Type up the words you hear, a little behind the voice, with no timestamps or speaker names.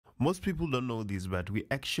Most people don't know this, but we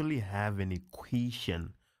actually have an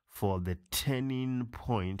equation for the turning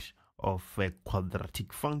point of a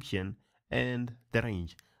quadratic function and the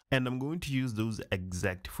range. And I'm going to use those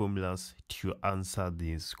exact formulas to answer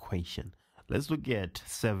this question. Let's look at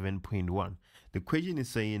 7.1. The question is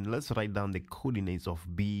saying, let's write down the coordinates of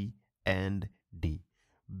B and D.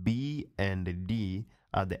 B and D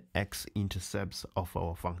are the x-intercepts of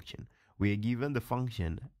our function. We are given the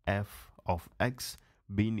function f of x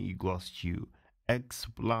being equals to x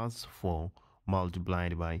plus 4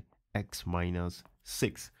 multiplied by x minus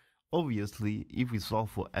 6. Obviously, if we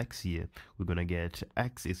solve for x here, we're going to get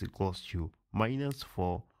x is equals to minus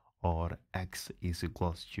 4 or x is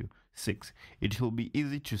equals to 6. It will be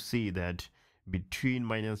easy to see that between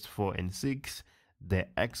minus 4 and 6, the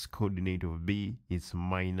x coordinate of B is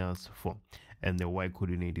minus 4 and the y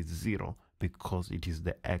coordinate is 0 because it is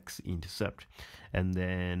the x-intercept. And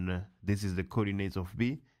then this is the coordinates of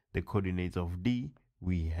B. The coordinates of D,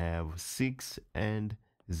 we have 6 and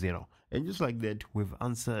 0. And just like that, we've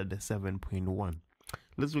answered 7.1.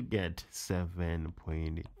 Let's look at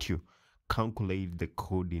 7.2. Calculate the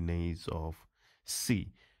coordinates of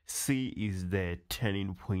C. C is the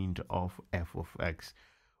turning point of f of x.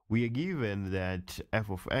 We are given that f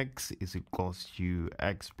of x is equals to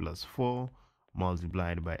x plus 4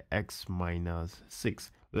 multiplied by x minus 6.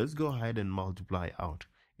 Let's go ahead and multiply out.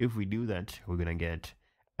 If we do that, we're going to get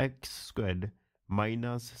x squared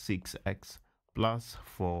minus 6x plus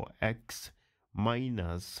 4x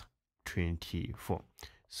minus 24.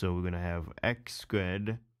 So we're going to have x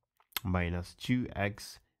squared minus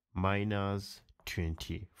 2x minus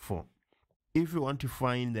 24. If we want to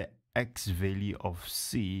find the x value of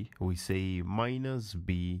C, we say minus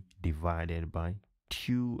b divided by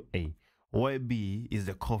 2a, where b is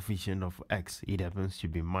the coefficient of x. It happens to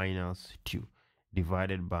be minus 2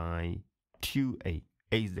 divided by 2a.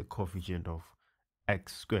 A is the coefficient of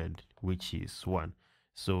x squared, which is 1.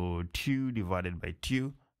 So 2 divided by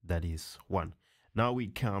 2, that is 1. Now we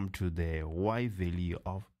come to the y value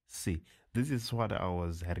of C. This is what I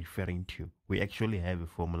was referring to. We actually have a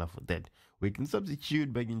formula for that. We can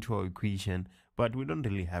substitute back into our equation, but we don't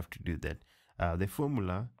really have to do that. The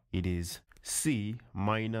formula, it is C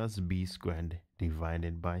minus b squared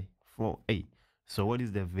divided by 4a. So what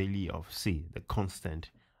is the value of C? The constant.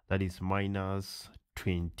 That is minus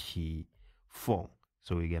 24.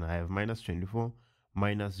 So we're going to have minus 24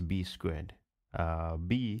 minus b squared.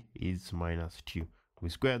 B is minus 2. We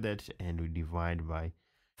square that and we divide by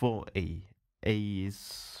 4a. A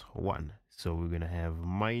is 1. So we're going to have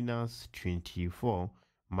minus 24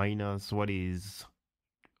 minus what is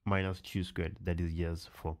minus 2 squared. That is just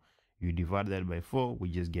 4. You divide that by 4, we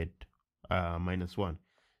just get minus 1.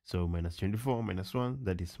 So minus 24 minus 1,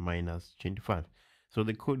 that is minus 25. So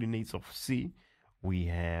the coordinates of C, we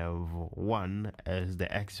have 1 as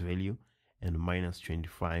the x value and minus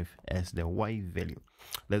 25 as the y value.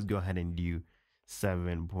 Let's go ahead and do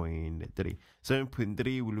 7.3.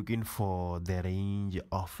 7.3, we're looking for the range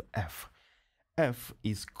of f. F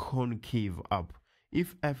is concave up.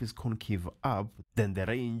 If f is concave up, then the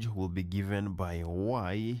range will be given by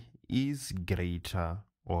y is greater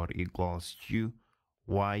or equals to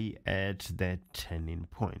y at the turning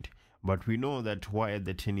point. But we know that y at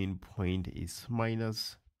the turning point is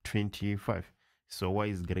minus 25. So y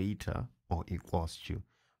is greater or equals to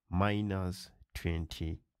minus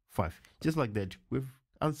 25. Just like that, we've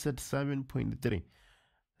answered 7.3.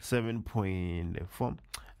 7.4.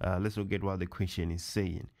 Let's look at what the question is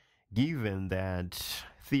saying. Given that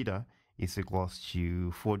theta is equals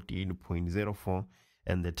to 14.04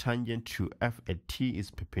 and the tangent to f at t is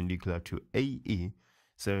perpendicular to AE,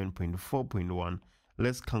 7.4.1,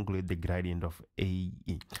 let's calculate the gradient of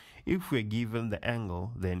AE. If we're given the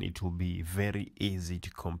angle, then it will be very easy to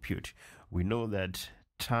compute. We know that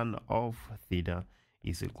tan of theta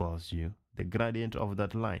is equals to the gradient of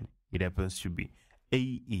that line. It happens to be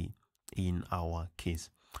AE in our case.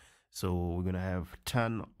 So we're going to have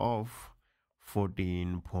tan of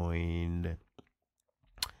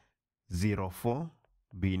 14.04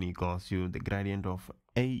 being equals to the gradient of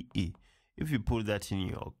AE. If you put that in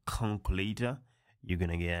your calculator, you're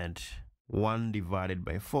going to get 1 divided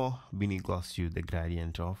by 4 being equals to the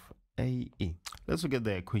gradient of AE. Let's look at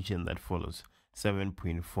the equation that follows,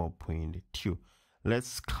 7.4.2.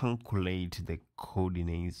 Let's calculate the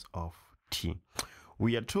coordinates of T.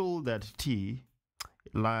 We are told that T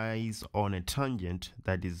lies on a tangent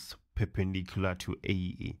that is perpendicular to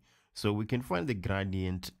AE. So we can find the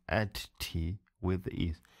gradient at T with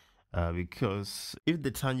ease. Because if the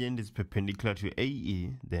tangent is perpendicular to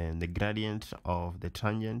AE, then the gradient of the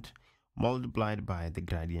tangent multiplied by the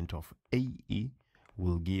gradient of AE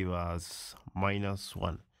will give us minus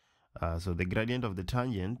 1. So the gradient of the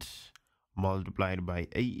tangent multiplied by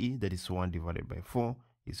AE, that is 1 divided by 4,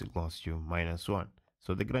 is equals to minus 1.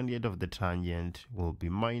 So the gradient of the tangent will be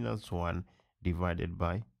minus 1 divided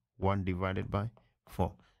by 1 divided by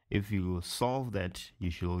 4. If you solve that, you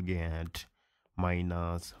should get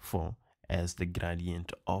minus 4 as the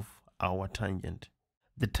gradient of our tangent.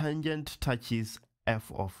 The tangent touches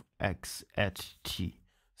f of x at t.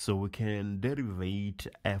 So we can derivate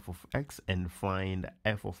f of x and find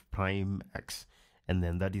f of prime x. And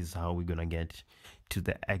then that is how we're going to get to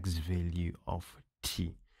the x value of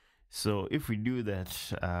t. So if we do that,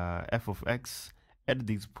 f of x at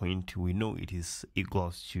this point, we know it is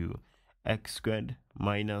equals to x squared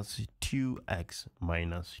minus 2x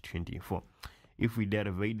minus 24. If we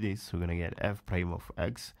derivate this, we're going to get f prime of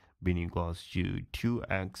x being equals to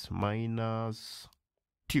 2x minus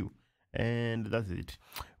 2. And that's it.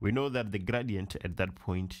 We know that the gradient at that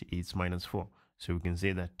point is minus 4. So we can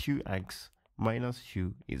say that 2x minus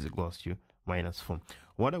 2 is equals to minus 4.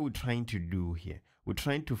 What are we trying to do here? We're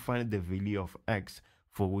trying to find the value of x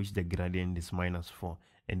for which the gradient is minus 4.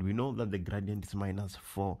 And we know that the gradient is minus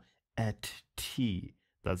 4 at t.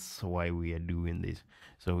 That's why we are doing this.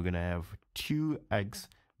 So we're going to have 2x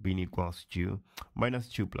being equals to minus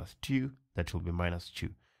 2 plus 2. That will be minus 2.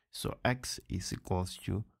 So x is equals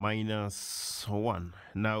to minus 1.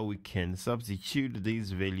 Now we can substitute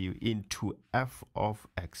this value into f of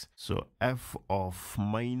x. So f of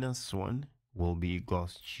minus 1 will be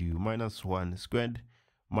equals to minus 1 squared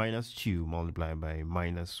minus 2 multiplied by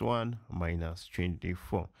minus 1 minus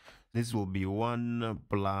 24. This will be 1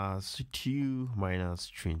 plus 2 minus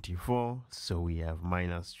 24. So we have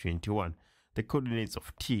minus 21. The coordinates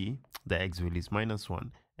of t, the x value is minus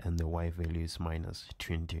 1 and the y value is minus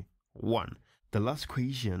 21. The last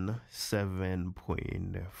question,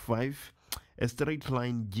 7.5. A straight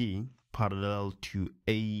line G parallel to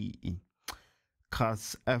AE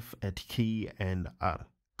cuts F at K and R.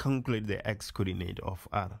 Calculate the x coordinate of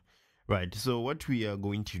R. Right, so what we are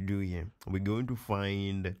going to do here, we're going to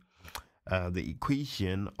find the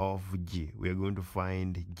equation of G. We are going to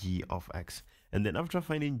find G of x. And then after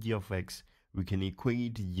finding G of x, we can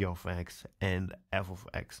equate G of x and F of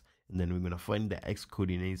x. And then we're going to find the x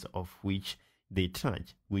coordinates of which they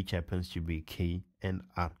touch, which happens to be K and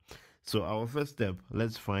R. So our first step,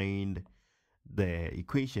 let's find the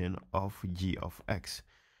equation of G of x.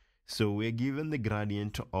 So we're given the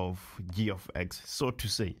gradient of G of x, so to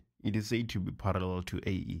say, it is said to be parallel to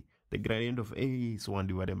AE. The gradient of AE is 1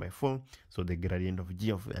 divided by 4, so the gradient of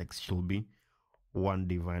G of x should be 1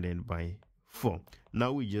 divided by 4.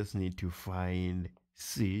 Now we just need to find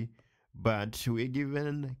C, but we're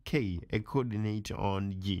given K, a coordinate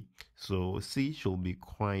on G, so C should be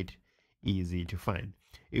quite easy to find.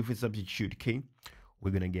 If we substitute K,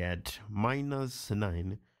 we're going to get minus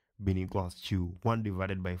 9 being equals to 1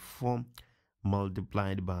 divided by 4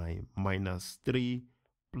 multiplied by minus 3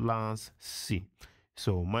 plus C.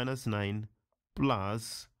 So minus 9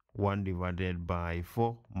 plus 1 divided by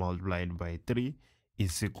 4 multiplied by 3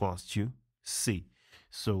 is equals to C.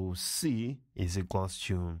 So C is equals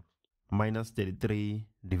to minus 33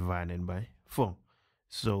 divided by 4.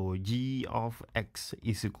 So G of x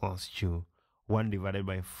is equals to 1 divided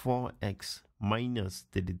by 4x minus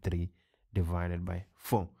 33 divided by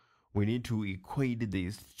 4. We need to equate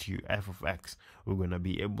this to f of x. We're going to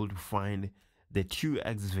be able to find the two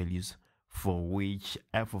x values for which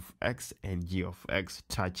f of x and g of x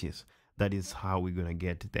touches. That is how we're going to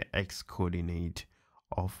get the x coordinate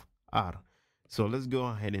of R. So let's go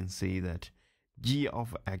ahead and say that g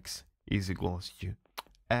of x is equals to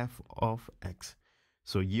f of x.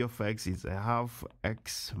 So g of x is a half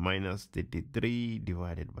x minus 33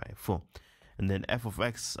 divided by 4. And then f of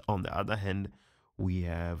x, on the other hand, we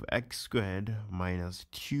have x squared minus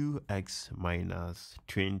 2x minus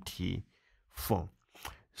 24.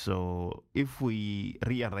 So if we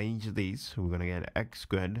rearrange this, we're going to get x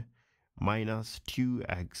squared minus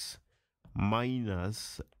 2x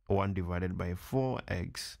minus 1 divided by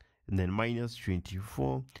 4x, and then minus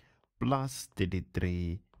 24 plus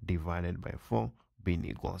 33 divided by 4 being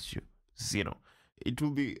equals to 0. It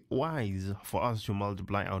will be wise for us to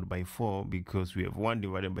multiply out by 4 because we have 1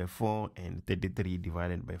 divided by 4 and 33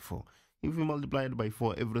 divided by 4. If we multiply it by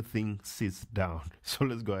 4, everything sits down. So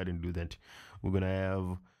let's go ahead and do that. We're going to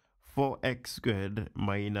have 4x squared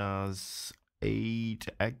minus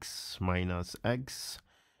 8x minus x,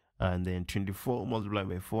 and then 24 multiplied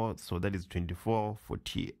by 4. So that is 24,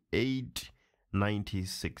 48,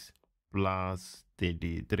 96 plus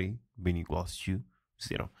 33 being equals to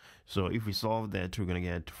 0. So if we solve that, we're going to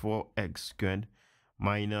get 4x squared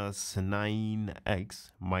minus 9x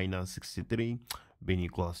minus 63 being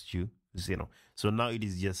equals to 0. So now it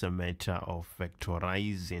is just a matter of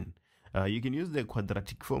factorizing. You can use the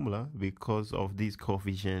quadratic formula because of this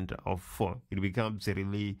coefficient of 4. It becomes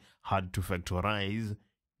really hard to factorize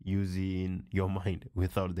using your mind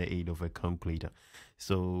without the aid of a calculator.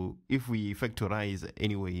 So if we factorize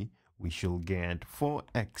anyway, we should get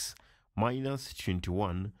 4x minus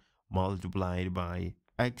 21 multiplied by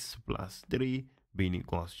x plus 3 being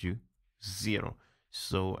equals to 0.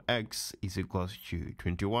 So x is equals to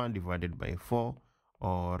 21 divided by 4,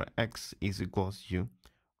 or x is equals to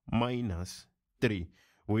minus 3.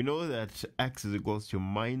 We know that x is equals to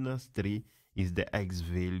minus 3 is the x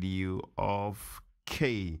value of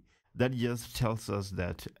k. That just tells us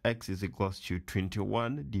that x is equals to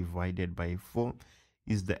 21 divided by 4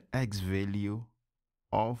 is the x value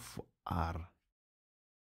of r.